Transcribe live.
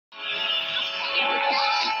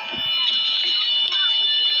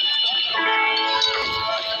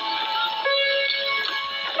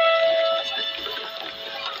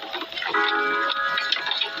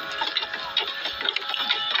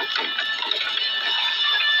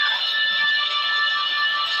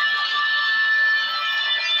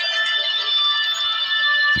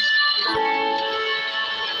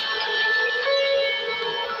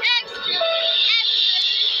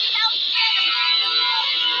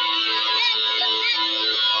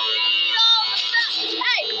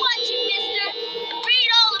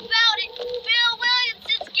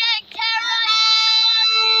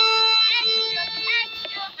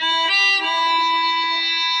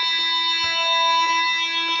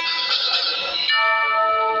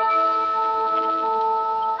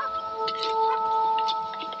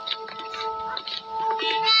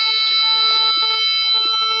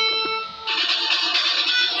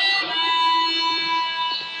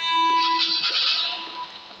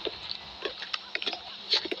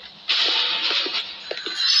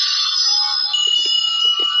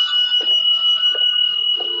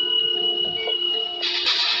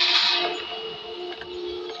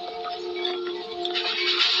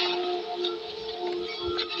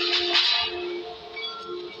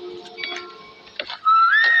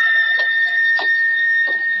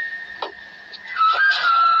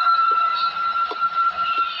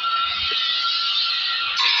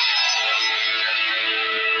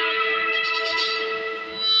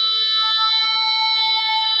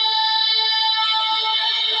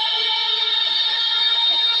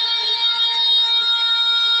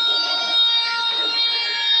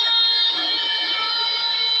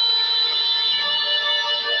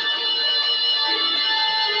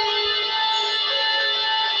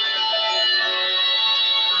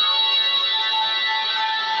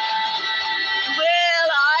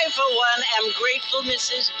tell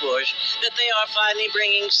Mrs. Bush that they are finally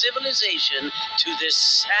bringing civilization to this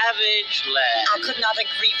savage land. I could not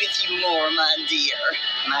agree with you more, my dear.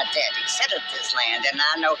 My daddy settled this land, and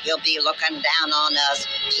I know he'll be looking down on us,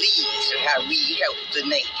 pleased at how we help the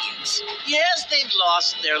natives. Yes, they've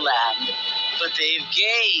lost their land, but they've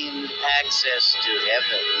gained access to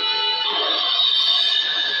heaven.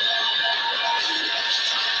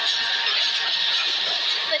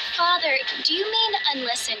 But, Father, do you mean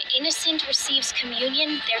unless an innocent receives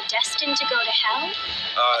communion, they're destined to go to hell? It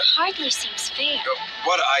hardly seems fair.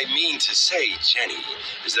 What I mean to say, Jenny,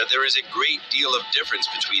 is that there is a great deal of difference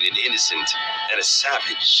between an innocent and a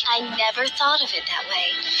savage. I never thought of it that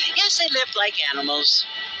way. Yes, they lived like animals,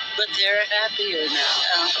 but they're happier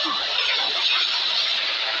now.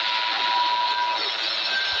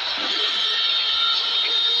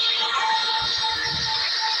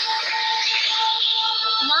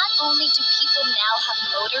 Not only do people now have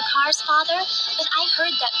motor cars, Father, but I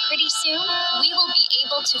heard that pretty soon we will be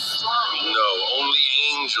able to fly. No, only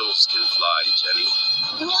angels can fly, Jenny.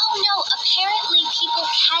 No, apparently people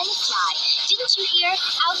can fly. Didn't you hear?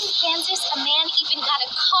 Out in Kansas, a man even got a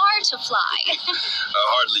car to fly. I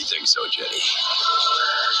hardly think so, Jenny.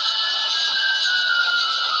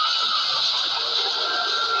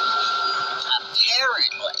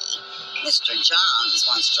 Apparently, Mr. Johns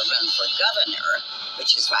wants to run for governor,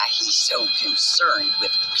 which is why he's so concerned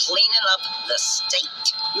with cleaning up the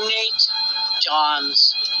state. Nate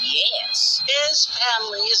Johns. Yes. His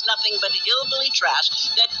family is nothing but hillbilly trash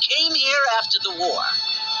that came here after the war.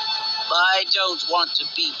 I don't want to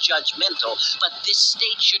be judgmental, but this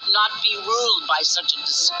state should not be ruled by such a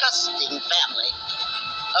disgusting family.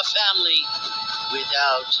 A family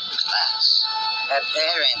without class.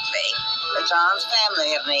 Apparently, the Johns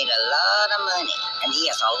family have made a lot of money, and he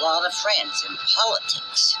has a lot of friends in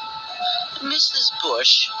politics. Mrs.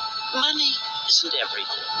 Bush, money isn't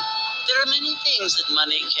everything. There are many things that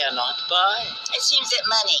money cannot buy. It seems that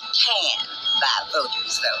money can buy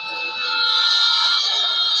voters, though.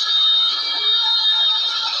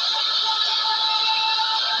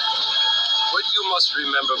 What you must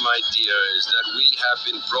remember, my dear, is that we have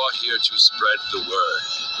been brought here to spread the word.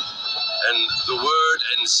 And the word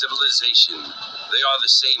and civilization, they are the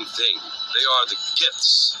same thing. They are the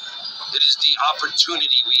gifts. It is the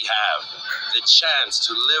opportunity we have, the chance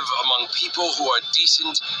to live among people who are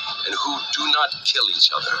decent and who do not kill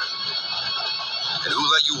each other, and who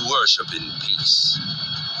let you worship in peace.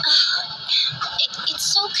 It's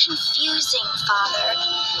so confusing, Father.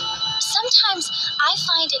 Sometimes I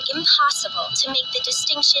find it impossible to make the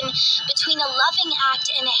distinction between a loving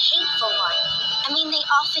act and a hateful one. I mean, they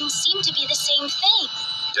often seem to be the same thing.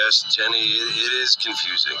 Yes, Jenny, it is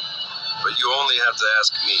confusing. But you only have to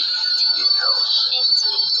ask me if you need help.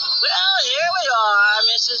 Indeed. Well, here we are,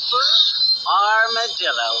 Mrs. Bush.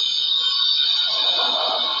 Armadillo.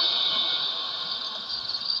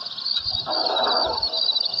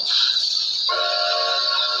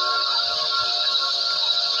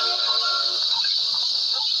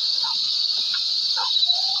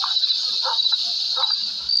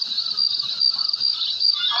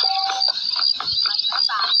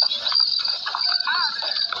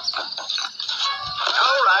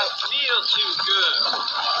 All right, feels too good.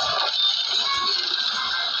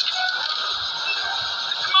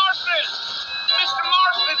 Mr.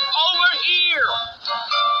 Marston, over here.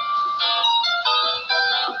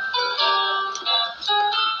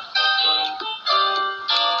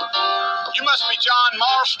 You must be John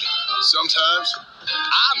Marston. Sometimes.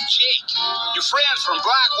 I'm Jake. Your friends from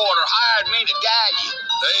Blackwater hired me to guide you.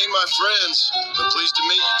 They ain't my friends, but pleased to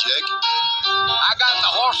meet you, Jake. I got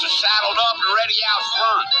the horses saddled up and ready out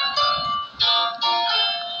front.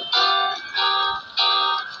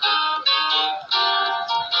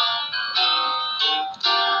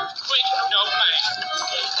 Quick, no man.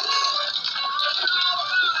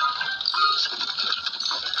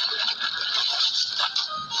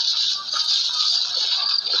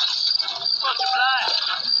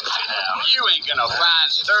 You ain't gonna find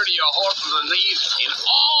sturdier horses than these in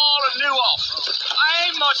all of New Ulster. I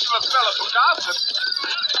ain't much of a fella for gossip.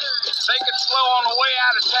 Take it slow on the way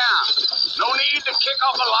out of town. No need to kick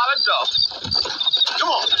off a lot of dust. Come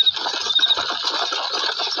on.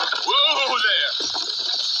 Whoa there.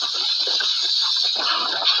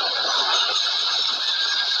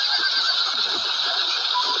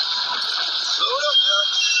 Load up now.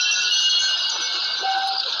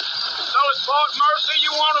 So it's Fort Mercy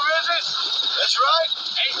you want to visit? That's right.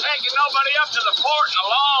 Ain't taking nobody up to the port in a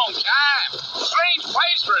long time. Strange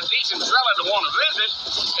place for a decent fella to want to visit,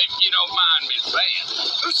 if you don't mind me saying.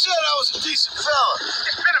 Who said I was a decent fella?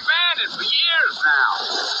 It's been abandoned abandoned for years now.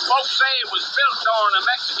 Folks say it was built during the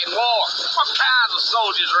Mexican War. What kinds of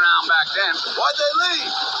soldiers around back then? Why'd they leave?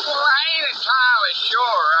 Well, I ain't entirely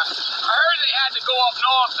sure. I heard they had to go up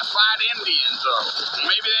north to fight Indians, or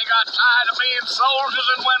maybe they got tired of being soldiers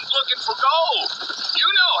and went looking for gold. You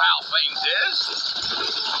know how things is.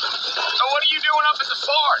 So what are you doing up at the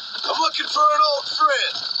fort? I'm looking for an old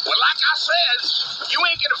friend. Well, like I says, you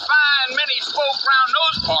ain't gonna find many folk around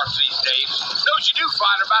those parts these days. Those you do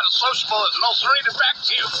find are about as sociable as an ulcerated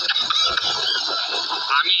bacteria.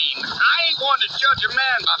 I mean, I ain't one to judge a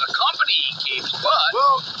man by the company he keeps, but...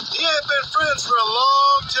 Well, he ain't been friends for a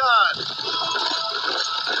long time.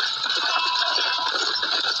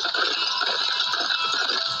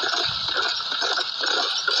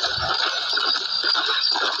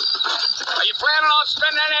 Are you planning on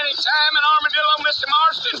spending any time in Armadillo, Mr.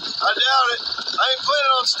 Marston? I doubt it. I ain't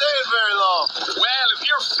planning on staying very long. Well, if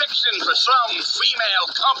you're fixing for some female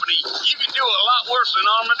company, you can do a lot worse than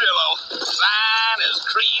Armadillo. Fine as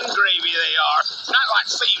cream gravy they are. Not like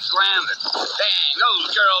Thieves Landing. Dang, those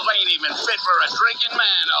girls ain't even fit for a drinking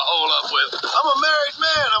man to hole up with. I'm a married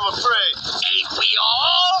man, I'm afraid. Ain't we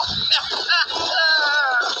all?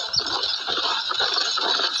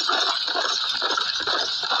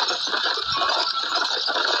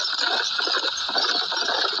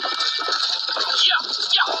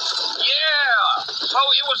 Yeah. So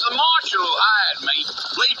it was the marshal who hired me.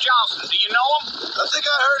 Lee Johnson, do you know him? I think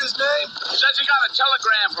I heard his name. Says he got a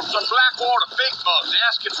telegram from some Blackwater big bugs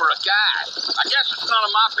asking for a guide. I guess it's none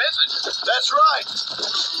of my business. That's right.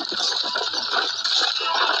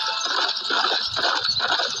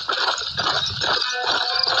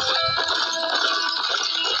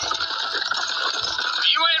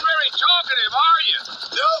 You ain't very talkative, are you?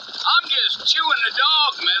 Nope. I'm just chewing the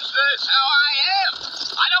dog, mister. That's how I am.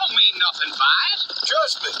 I don't mean nothing by it.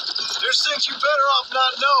 Trust me. There's things you better off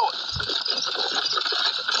not knowing.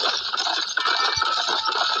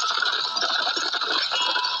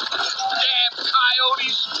 Damn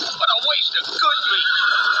coyotes. What a waste of good meat.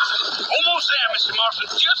 Almost there, Mr. Marston.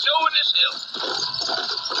 Just over this hill.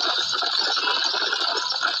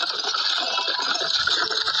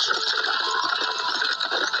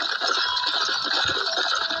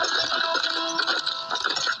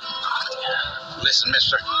 Listen,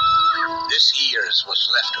 mister. This here is what's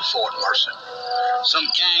left of Fort Mercer. Some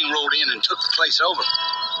gang rode in and took the place over.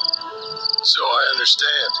 So I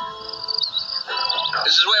understand.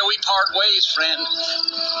 This is where we part ways, friend.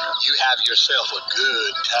 You have yourself a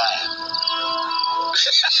good time.